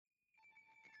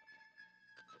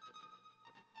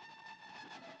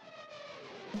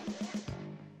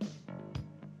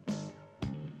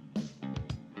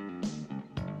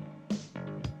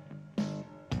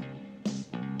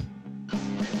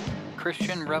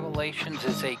Christian Revelations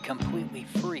is a completely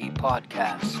free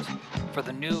podcast for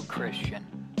the new Christian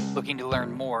looking to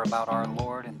learn more about our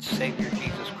Lord and Savior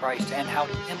Jesus Christ and how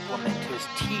to implement His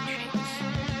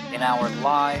teachings in our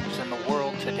lives and the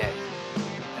world today.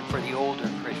 And for the older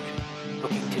Christian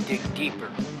looking to dig deeper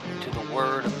into the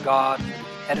Word of God for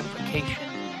the edification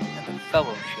and the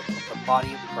fellowship of the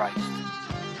body of Christ.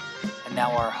 And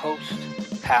now our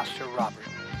host, Pastor Robert.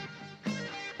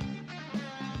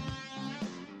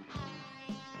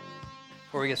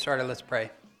 Before we get started, let's pray.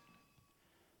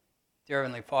 Dear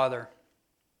Heavenly Father,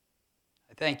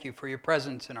 I thank you for your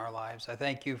presence in our lives. I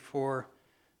thank you for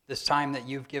this time that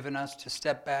you've given us to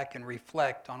step back and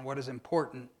reflect on what is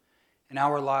important in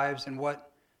our lives and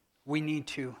what we need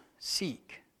to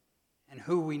seek and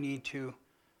who we need to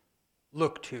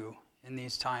look to in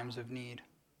these times of need.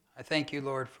 I thank you,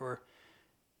 Lord, for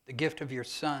the gift of your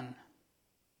Son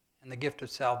and the gift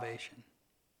of salvation.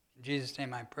 In Jesus'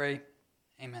 name I pray,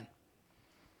 amen.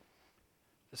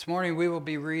 This morning we will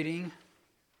be reading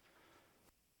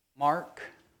Mark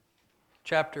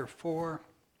chapter 4,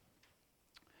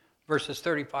 verses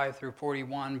 35 through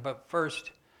 41. But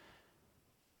first,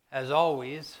 as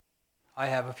always, I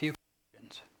have a few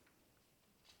questions.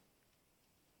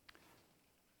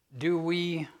 Do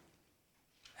we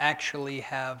actually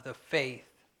have the faith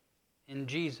in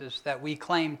Jesus that we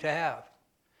claim to have?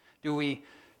 Do we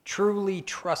truly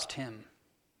trust Him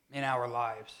in our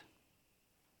lives?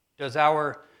 Does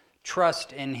our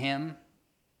trust in Him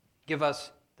give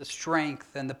us the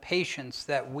strength and the patience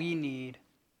that we need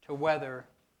to weather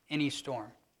any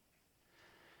storm?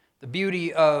 The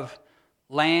beauty of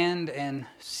land and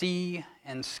sea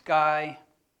and sky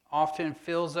often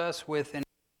fills us with an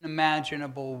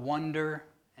unimaginable wonder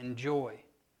and joy.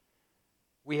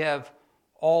 We have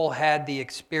all had the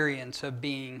experience of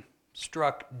being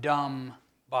struck dumb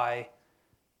by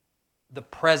the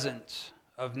presence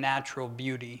of natural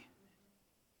beauty,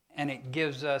 and it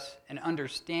gives us an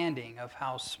understanding of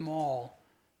how small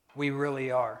we really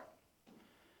are.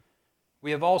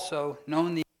 We have also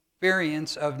known the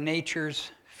experience of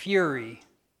nature's fury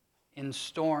in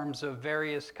storms of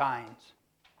various kinds.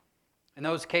 In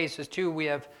those cases, too, we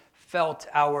have felt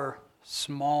our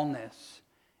smallness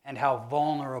and how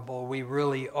vulnerable we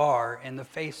really are in the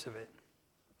face of it.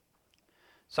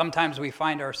 Sometimes we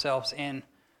find ourselves in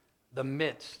the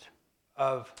midst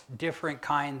of different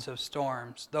kinds of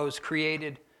storms, those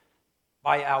created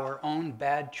by our own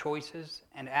bad choices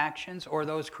and actions, or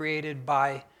those created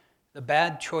by the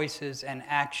bad choices and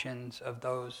actions of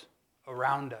those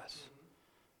around us.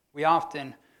 We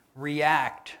often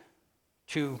react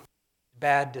to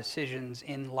bad decisions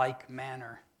in like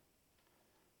manner,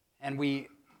 and we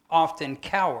often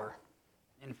cower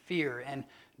in fear and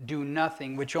do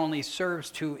nothing, which only serves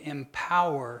to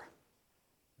empower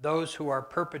those who are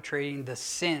perpetrating the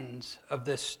sins of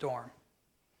this storm.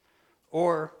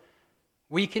 Or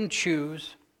we can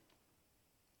choose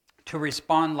to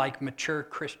respond like mature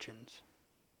Christians,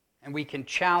 and we can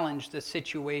challenge the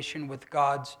situation with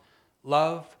God's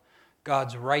love,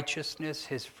 God's righteousness,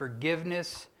 His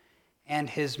forgiveness, and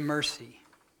His mercy.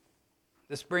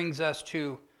 This brings us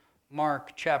to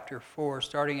Mark chapter 4,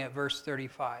 starting at verse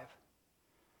 35.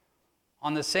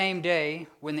 On the same day,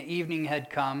 when the evening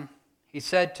had come, He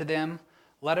said to them,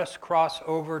 "Let us cross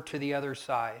over to the other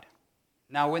side."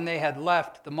 Now when they had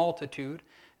left the multitude,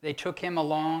 they took Him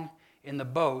along in the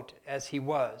boat as He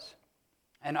was,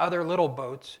 and other little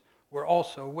boats were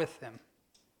also with them.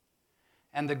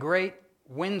 And the great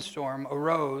windstorm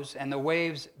arose, and the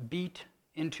waves beat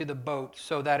into the boat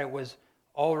so that it was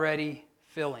already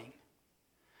filling.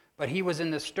 But He was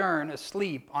in the stern,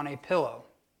 asleep on a pillow.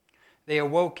 They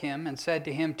awoke Him and said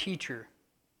to Him, "Teacher,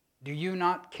 do you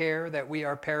not care that we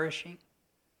are perishing?"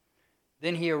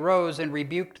 Then He arose and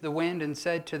rebuked the wind and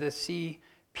said to the sea,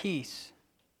 "Peace,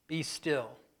 be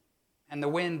still." And the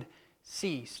wind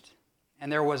ceased,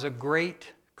 and there was a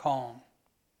great calm.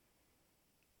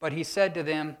 But He said to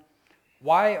them,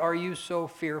 "Why are you so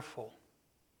fearful?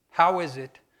 How is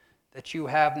it that you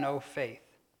have no faith?"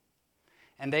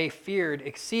 And they feared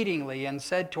exceedingly and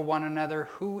said to one another,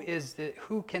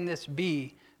 Who can this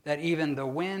be that even the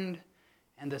wind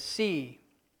and the sea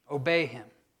obey Him?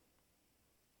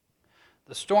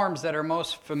 The storms that are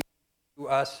most familiar to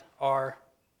us are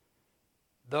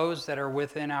those that are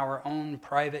within our own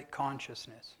private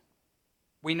consciousness.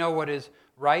 We know what is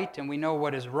right and we know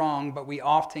what is wrong, but we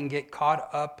often get caught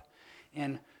up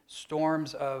in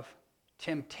storms of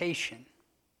temptation,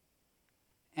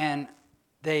 and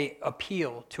they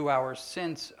appeal to our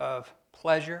sense of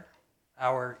pleasure,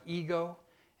 our ego,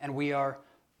 and we are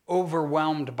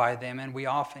overwhelmed by them, and we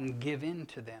often give in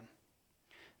to them.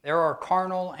 There are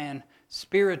carnal and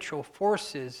spiritual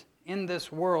forces in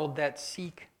this world that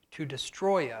seek to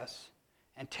destroy us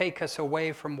and take us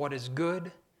away from what is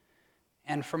good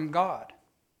and from God.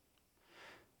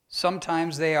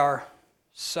 Sometimes they are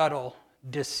subtle,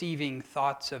 deceiving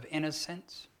thoughts of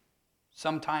innocence.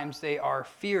 Sometimes they are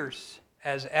fierce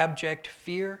as abject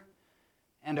fear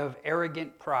and of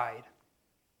arrogant pride.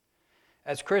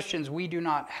 As Christians, we do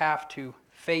not have to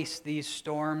face these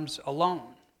storms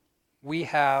alone. We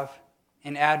have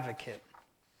an advocate.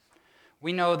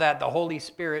 We know that the Holy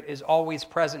Spirit is always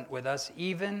present with us,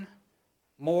 even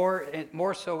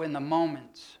more so in the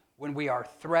moments when we are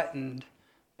threatened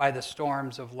by the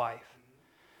storms of life.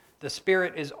 The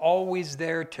Spirit is always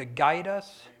there to guide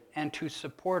us and to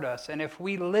support us. And if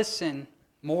we listen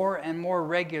more and more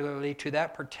regularly to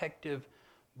that protective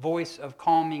voice of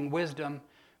calming wisdom,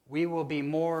 we will be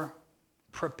more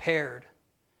prepared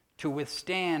to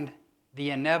withstand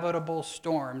the inevitable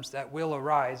storms that will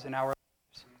arise in our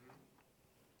lives.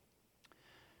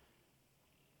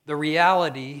 The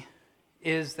reality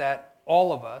is that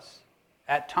all of us,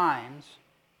 at times,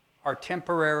 are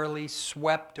temporarily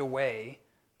swept away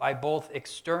by both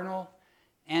external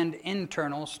and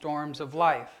internal storms of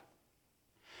life.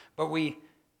 But we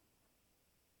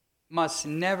must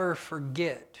never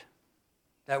forget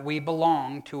that we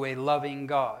belong to a loving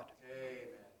God. Amen.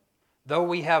 Though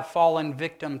we have fallen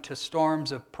victim to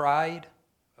storms of pride,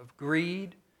 of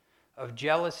greed, of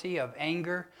jealousy, of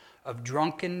anger, of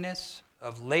drunkenness,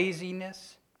 of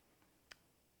laziness,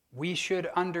 we should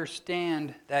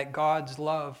understand that God's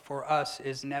love for us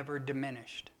is never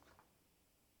diminished.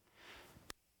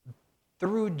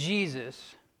 Through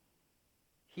Jesus,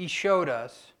 He showed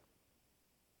us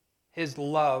His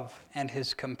love and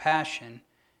His compassion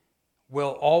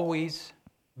will always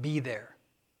be there,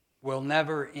 will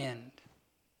never end.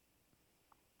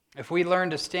 If we learn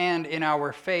to stand in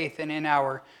our faith and in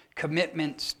our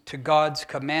commitments to God's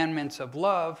commandments of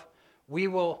love, we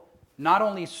will not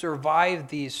only survive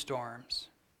these storms,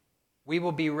 we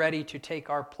will be ready to take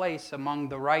our place among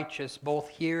the righteous both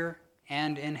here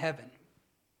and in heaven.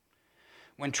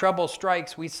 When trouble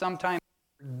strikes, we sometimes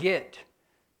forget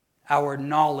our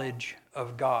knowledge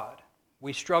of God.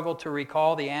 We struggle to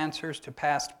recall the answers to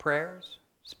past prayers,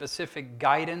 specific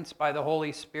guidance by the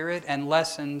Holy Spirit, and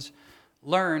lessons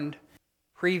learned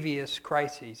previous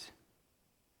crises.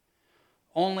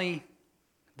 Only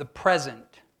the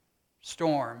present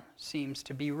storm seems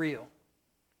to be real.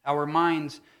 Our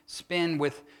minds spin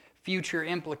with future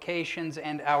implications,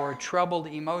 and our troubled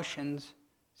emotions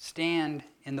stand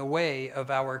in the way of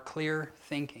our clear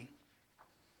thinking.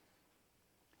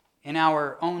 In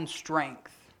our own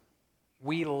strength,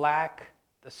 we lack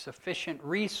the sufficient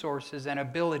resources and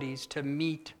abilities to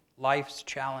meet life's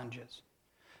challenges.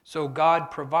 So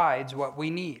God provides what we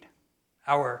need.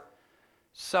 Our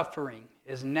suffering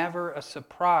is never a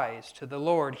surprise to the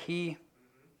Lord. He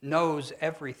knows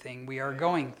everything we are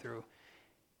going through.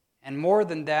 And more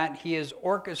than that, He is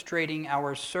orchestrating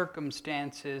our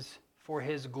circumstances for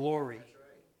His glory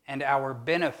and our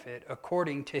benefit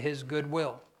according to His good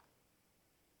will.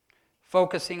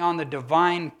 Focusing on the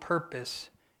divine purpose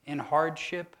in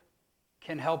hardship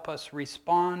can help us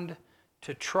respond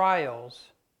to trials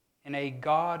in a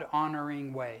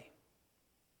God-honoring way.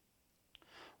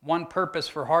 One purpose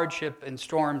for hardship and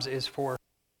storms is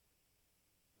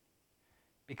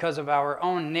because of our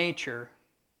own nature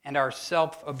and our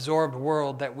self-absorbed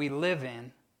world that we live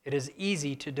in, it is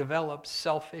easy to develop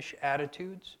selfish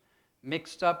attitudes,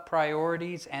 mixed up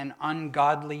priorities, and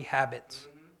ungodly habits.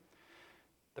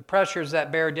 The pressures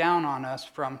that bear down on us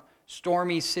from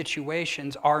stormy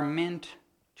situations are meant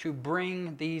to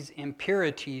bring these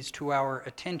impurities to our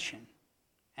attention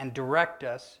and direct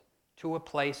us to a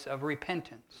place of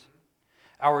repentance.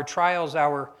 Our trials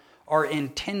are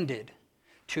intended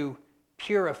to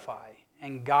purify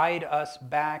and guide us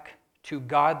back to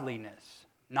godliness,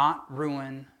 not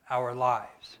ruin our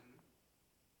lives.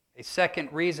 A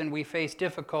second reason we face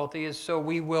difficulty is so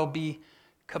we will be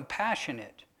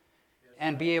compassionate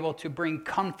and be able to bring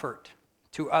comfort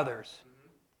to others.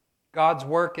 God's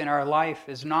work in our life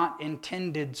is not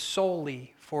intended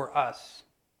solely for us.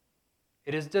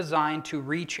 It is designed to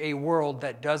reach a world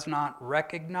that does not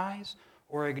recognize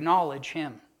or acknowledge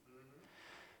Him.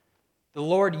 The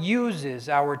Lord uses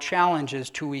our challenges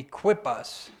to equip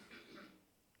us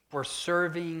for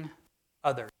serving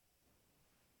others.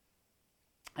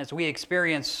 As we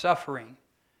experience suffering,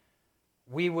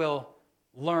 we will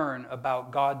learn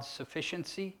about God's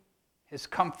sufficiency, His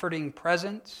comforting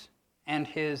presence, and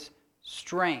His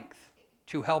strength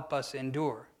to help us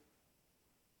endure.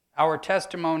 Our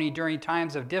testimony during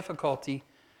times of difficulty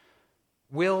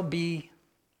will be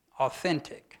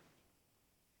authentic.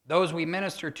 Those we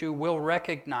minister to will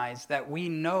recognize that we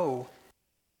know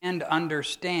and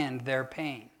understand their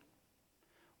pain.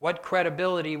 What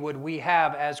credibility would we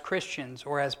have as Christians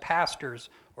or as pastors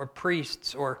or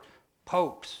priests or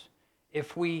popes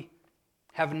if we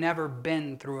have never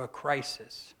been through a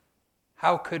crisis?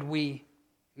 How could we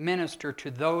minister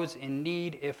to those in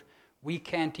need if we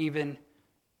can't even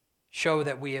show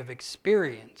that we have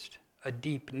experienced a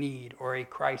deep need or a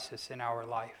crisis in our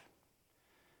life?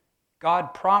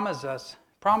 God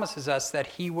promises us that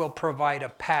He will provide a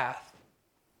path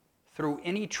through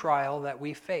any trial that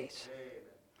we face.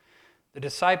 The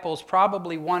disciples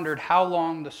probably wondered how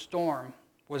long the storm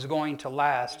was going to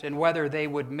last and whether they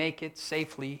would make it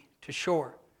safely to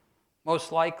shore.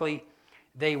 Most likely,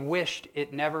 they wished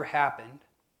it never happened,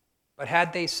 but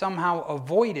had they somehow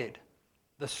avoided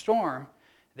the storm,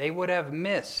 they would have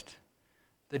missed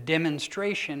the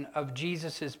demonstration of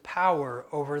Jesus' power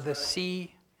over the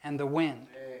sea and the wind.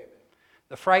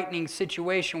 The frightening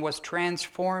situation was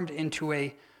transformed into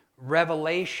a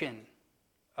revelation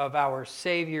of our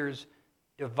Savior's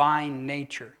divine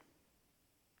nature.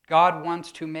 God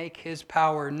wants to make His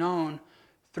power known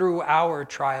through our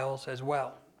trials as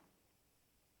well.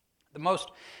 The most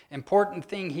important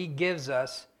thing He gives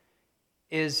us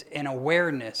is an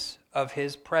awareness of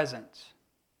His presence.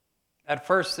 At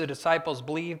first, the disciples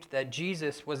believed that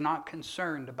Jesus was not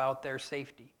concerned about their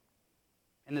safety.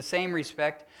 In the same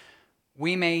respect,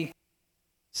 we may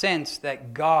sense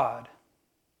that God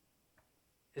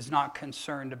is not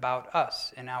concerned about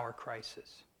us in our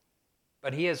crisis,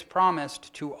 but He has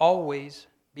promised to always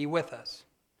be with us.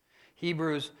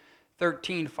 Hebrews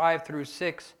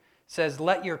 13:5-6 says,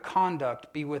 "Let your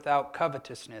conduct be without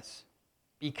covetousness.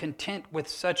 Be content with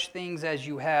such things as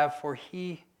you have, for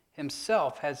He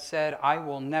Himself has said, I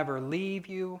will never leave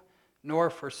you nor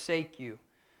forsake you.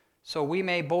 So we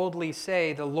may boldly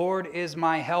say, the Lord is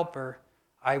my helper.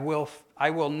 I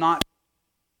will not.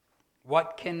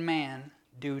 What can man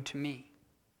do to me?"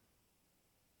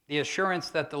 The assurance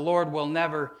that the Lord will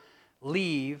never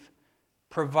leave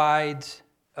provides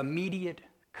immediate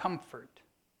comfort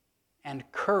and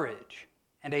courage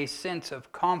and a sense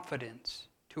of confidence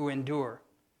to endure.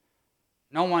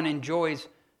 No one enjoys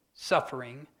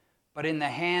suffering, but in the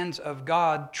hands of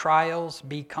God, trials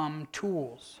become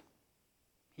tools.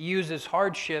 He uses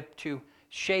hardship to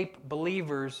shape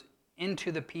believers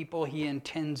into the people He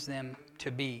intends them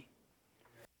to be.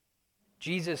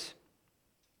 Jesus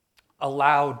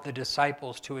allowed the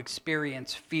disciples to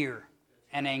experience fear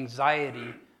and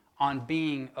anxiety on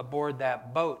being aboard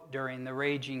that boat during the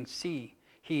raging sea.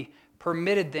 He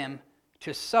permitted them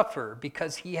to suffer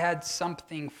because He had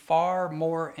something far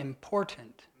more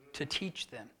important to teach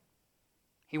them.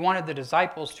 He wanted the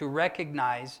disciples to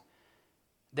recognize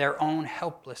their own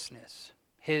helplessness,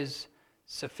 His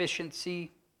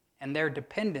sufficiency, and their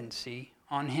dependency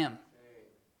on Him.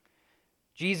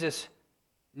 Jesus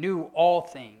knew all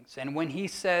things, and when He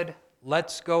said,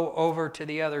 "Let's go over to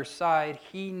the other side,"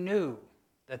 He knew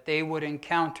that they would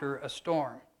encounter a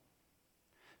storm.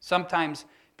 Sometimes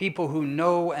people who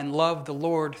know and love the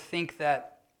Lord think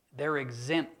that they're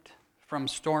exempt from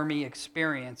stormy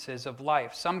experiences of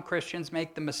life. Some Christians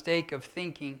make the mistake of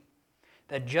thinking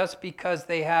that just because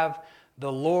they have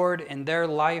the Lord in their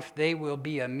life, they will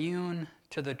be immune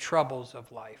to the troubles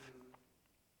of life.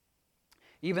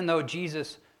 Even though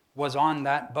Jesus was on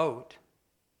that boat,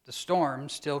 the storm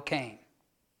still came.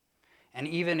 And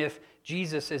even if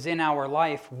Jesus is in our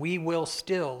life, we will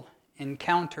still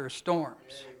encounter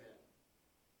storms. Amen.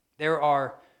 There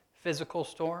are physical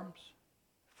storms,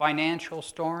 financial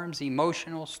storms,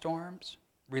 emotional storms,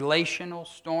 relational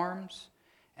storms,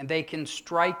 and they can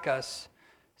strike us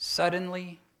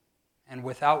suddenly and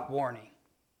without warning.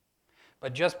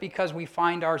 But just because we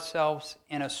find ourselves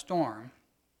in a storm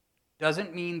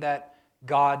doesn't mean that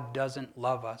God doesn't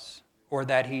love us or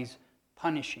that He's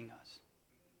punishing us.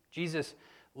 Jesus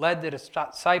led the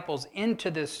disciples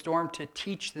into this storm to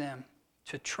teach them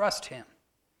to trust Him.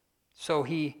 So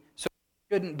we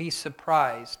shouldn't be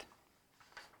surprised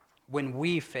when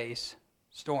we face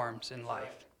storms in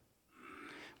life.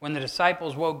 When the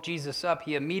disciples woke Jesus up,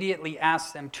 He immediately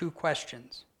asked them two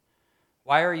questions.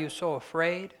 Why are you so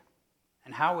afraid?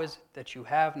 And how is it that you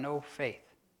have no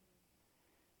faith?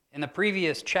 In the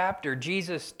previous chapter,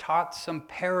 Jesus taught some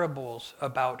parables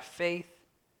about faith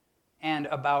and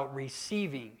about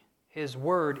receiving His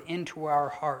word into our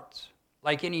hearts.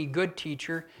 Like any good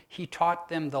teacher, He taught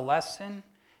them the lesson,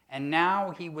 and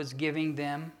now He was giving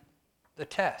them the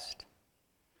test.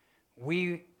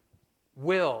 We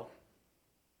will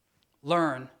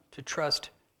learn to trust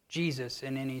Jesus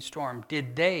in any storm.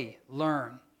 Did they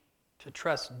learn to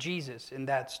trust Jesus in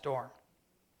that storm.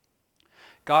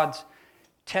 God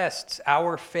tests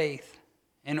our faith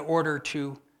in order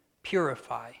to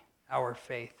purify our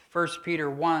faith. 1 Peter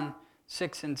 1,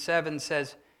 6 and 7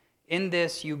 says, "In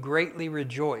this you greatly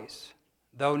rejoice,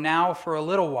 though now for a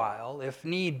little while, if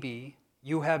need be,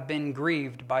 you have been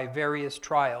grieved by various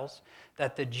trials,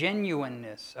 that the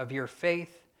genuineness of your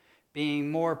faith,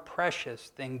 being more precious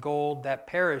than gold that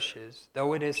perishes,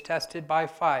 though it is tested by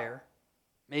fire,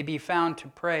 may be found to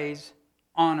praise,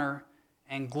 honor,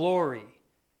 and glory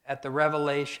at the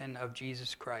revelation of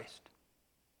Jesus Christ."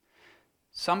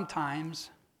 Sometimes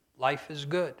life is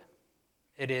good.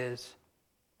 It is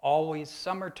always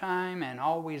summertime and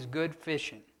always good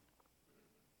fishing.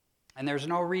 And there's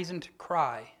no reason to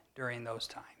cry during those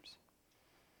times.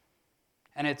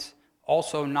 And it's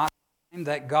also not time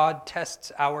that God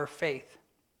tests our faith.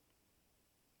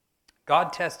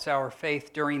 God tests our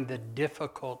faith during the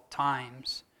difficult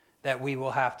times that we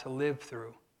will have to live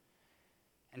through.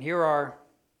 And here are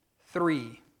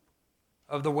 3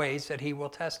 of the ways that he will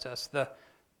test us. The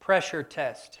pressure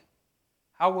test.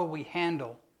 How will we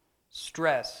handle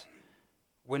stress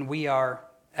when we are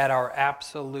at our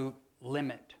absolute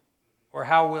limit? Or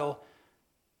how will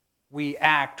we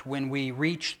act when we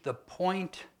reach the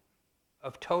point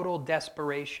of total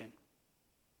desperation?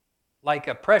 Like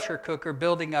a pressure cooker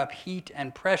building up heat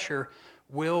and pressure,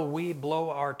 will we blow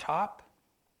our top?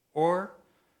 Or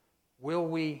will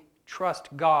we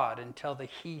trust God until the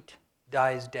heat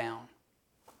dies down?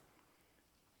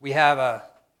 We have a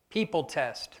people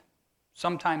test.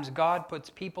 Sometimes God puts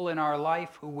people in our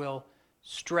life who will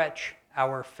stretch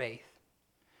our faith.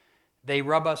 They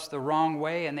rub us the wrong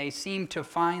way, and they seem to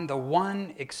find the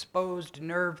one exposed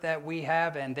nerve that we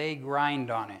have, and they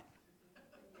grind on it.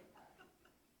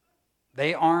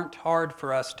 They aren't hard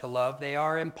for us to love. They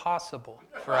are impossible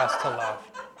for us to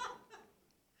love.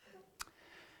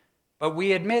 But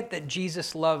we admit that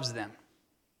Jesus loves them.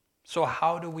 So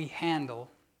how do we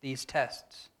handle these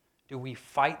tests? Do we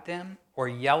fight them or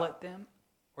yell at them?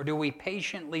 Or do we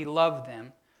patiently love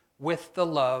them with the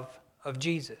love of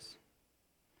Jesus?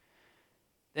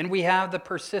 Then we have the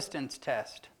persistence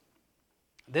test.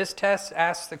 This test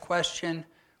asks the question,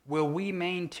 will we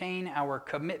maintain our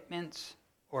commitments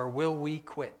or will we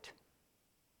quit?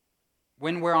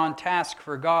 When we're on task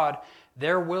for God,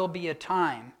 there will be a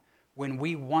time when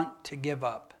we want to give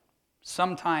up.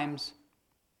 Sometimes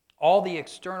all the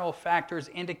external factors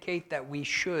indicate that we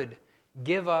should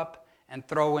give up and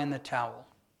throw in the towel.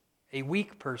 A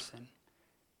weak person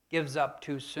gives up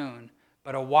too soon,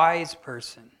 but a wise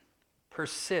person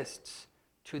persists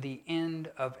to the end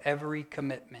of every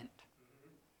commitment.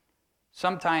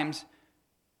 Sometimes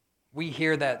we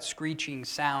hear that screeching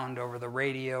sound over the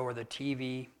radio or the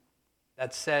TV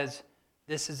that says,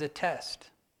 this is a test.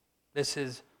 This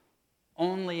is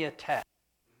only a test.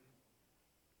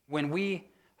 When we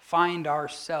find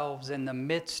ourselves in the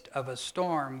midst of a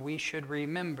storm, we should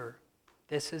remember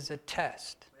this is a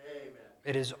test. Amen.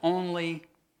 It is only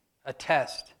a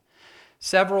test.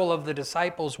 Several of the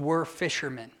disciples were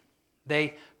fishermen.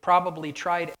 They probably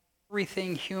tried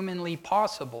everything humanly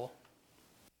possible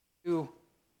to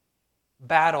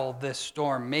battle this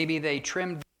storm. Maybe they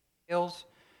trimmed the sails,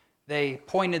 they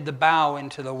pointed the bow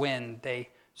into the wind, they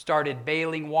started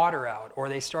bailing water out, or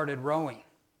they started rowing.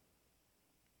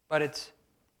 But it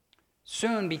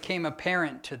soon became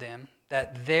apparent to them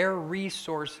that their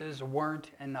resources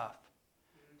weren't enough.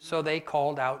 So they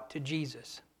called out to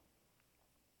Jesus.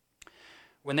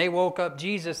 When they woke up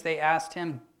Jesus, they asked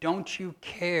him, "Don't you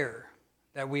care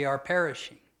that we are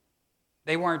perishing?"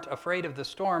 They weren't afraid of the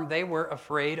storm, they were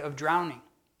afraid of drowning.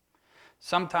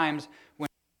 Sometimes when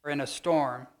we're in a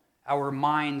storm, our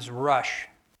minds rush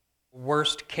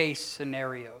worst case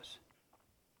scenarios.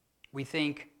 We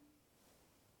think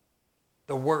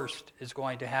the worst is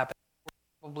going to happen.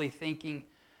 We're probably thinking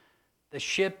the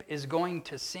ship is going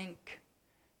to sink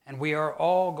and we are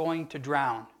all going to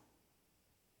drown.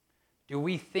 Do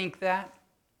we think that?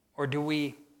 Or do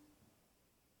we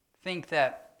think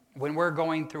that when we're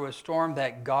going through a storm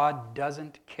that God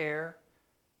doesn't care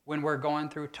when we're going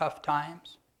through tough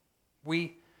times?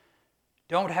 We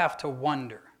don't have to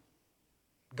wonder.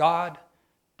 God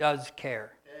does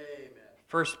care. Amen.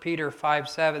 1 Peter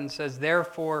 5:7 says,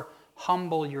 "Therefore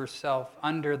humble yourself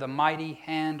under the mighty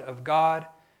hand of God,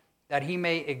 that he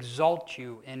may exalt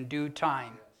you in due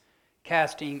time,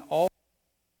 casting all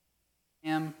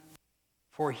him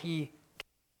for you."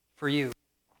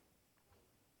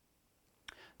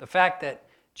 The fact that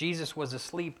Jesus was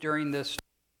asleep during this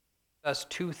does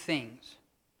two things.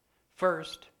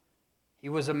 First, he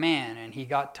was a man and he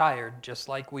got tired just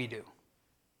like we do.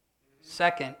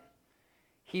 Second,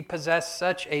 he possessed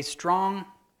such a strong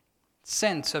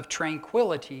sense of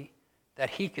tranquility that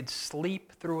he could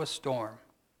sleep through a storm.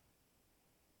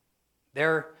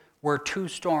 There were two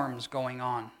storms going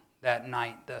on that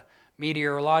night, the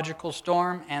meteorological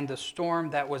storm and the storm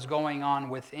that was going on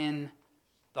within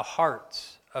the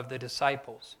hearts of the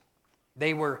disciples.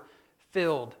 They were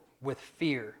filled with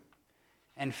fear,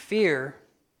 and fear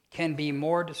can be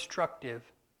more destructive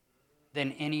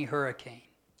than any hurricane.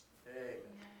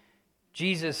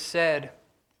 Jesus said,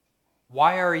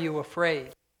 "Why are you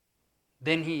afraid?"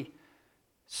 Then he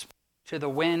spoke to the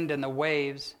wind and the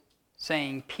waves,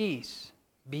 saying, "Peace,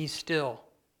 be still."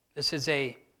 This is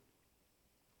a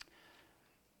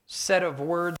set of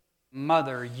words a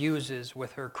mother uses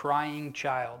with her crying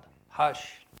child.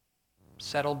 Hush,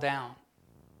 settle down.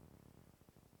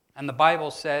 And the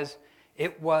Bible says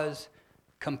it was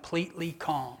completely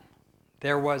calm.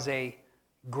 There was a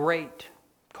great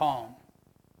calm.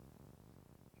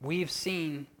 We've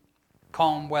seen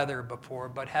calm weather before,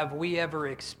 but have we ever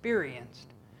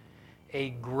experienced a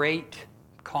great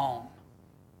calm?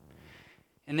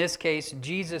 In this case,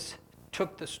 Jesus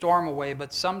took the storm away,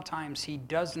 but sometimes he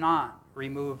does not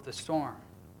remove the storm.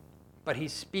 But he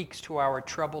speaks to our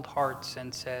troubled hearts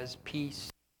and says,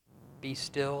 "Peace, be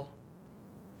still,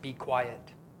 be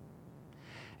quiet."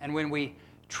 And when we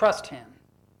trust him,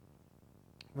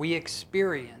 we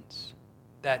experience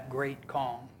that great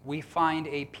calm. We find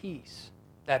a peace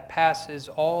that passes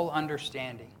all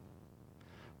understanding.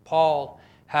 Paul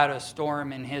had a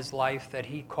storm in his life that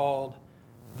he called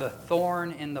the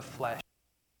thorn in the flesh.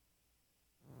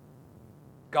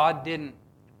 God didn't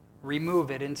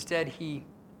remove it. Instead, he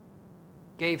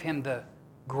gave him the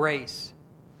grace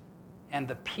and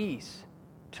the peace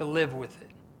to live with it.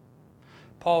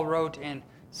 Paul wrote in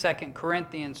 2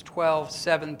 Corinthians 12,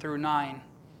 7 through 9,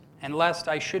 "And lest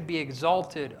I should be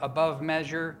exalted above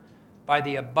measure by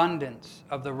the abundance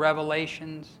of the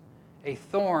revelations, a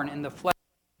thorn in the flesh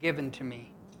given to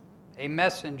me, a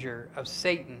messenger of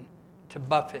Satan to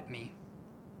buffet me.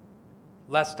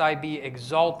 Lest I be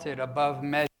exalted above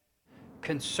measure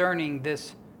concerning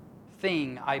this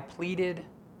thing, I pleaded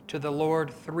to the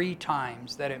Lord 3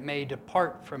 times that it may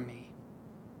depart from me.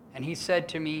 And he said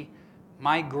to me,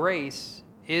 My grace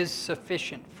is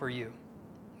sufficient for you.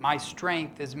 My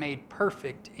strength is made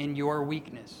perfect in your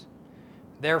weakness.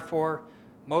 Therefore,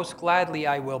 most gladly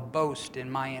I will boast in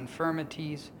my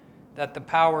infirmities, that the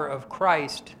power of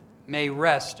Christ may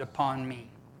rest upon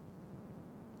me."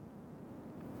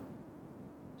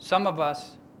 Some of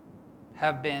us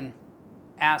have been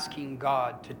asking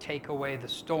God to take away the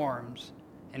storms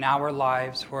in our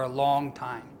lives for a long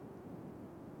time.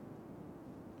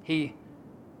 He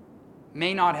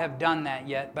may not have done that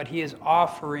yet, but he is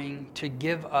offering to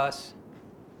give us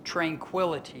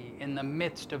tranquility in the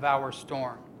midst of our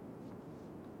storm.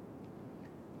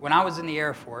 When I was in the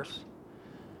Air Force,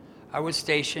 I was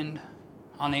stationed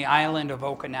on the island of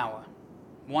Okinawa.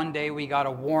 One day we got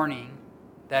a warning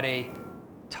that a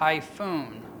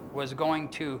typhoon was going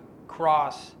to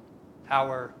cross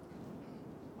our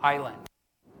island.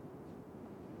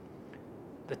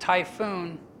 The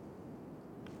typhoon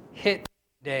hit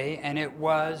day and it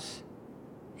was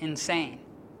insane.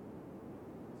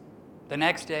 The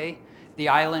next day, the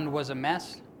island was a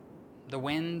mess. The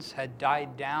winds had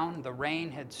died down, the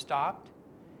rain had stopped,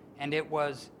 and it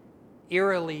was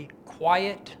eerily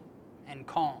quiet and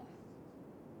calm.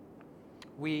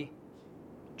 We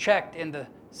checked in the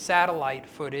satellite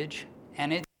footage,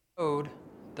 and it showed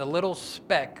the little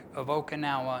speck of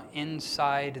Okinawa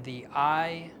inside the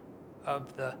eye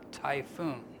of the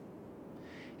typhoon.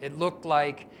 It looked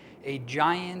like a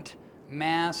giant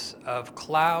mass of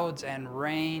clouds and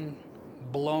rain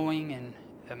blowing in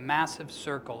a massive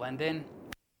circle. And then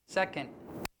second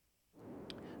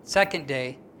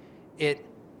day, it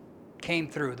came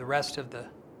through. The rest of the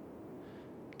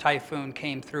typhoon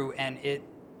came through, and it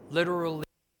literally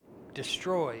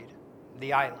destroyed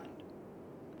the island.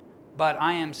 But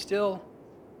I am still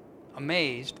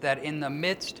amazed that in the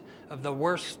midst of the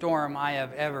worst storm I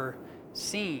have ever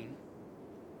seen,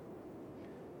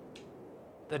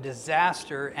 the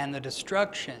disaster and the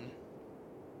destruction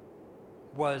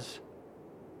was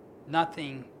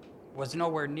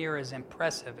nowhere near as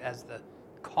impressive as the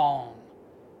calm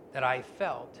that I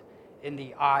felt in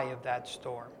the eye of that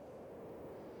storm.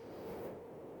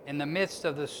 In the midst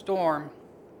of the storm,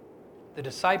 the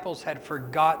disciples had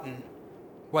forgotten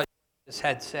what Jesus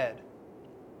had said.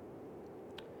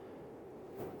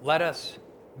 Let us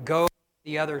go to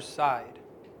the other side.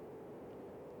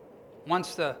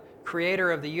 Once the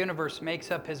Creator of the universe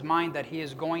makes up his mind that he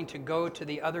is going to go to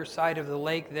the other side of the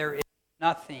lake, there is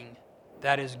nothing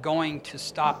that is going to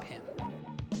stop him.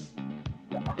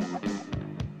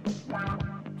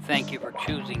 thank you for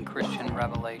choosing Christian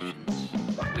Revelations.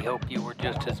 We hope you were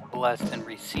just as blessed in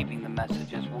receiving the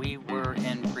message as we were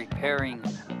in preparing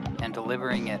and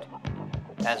delivering it.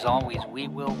 As always, we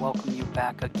will welcome you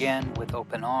back again with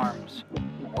open arms,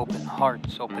 open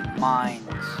hearts, open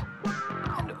minds,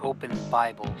 and open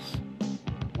Bibles.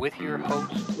 With your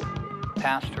host,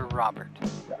 Pastor Robert.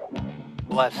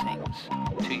 Blessings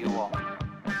to you all.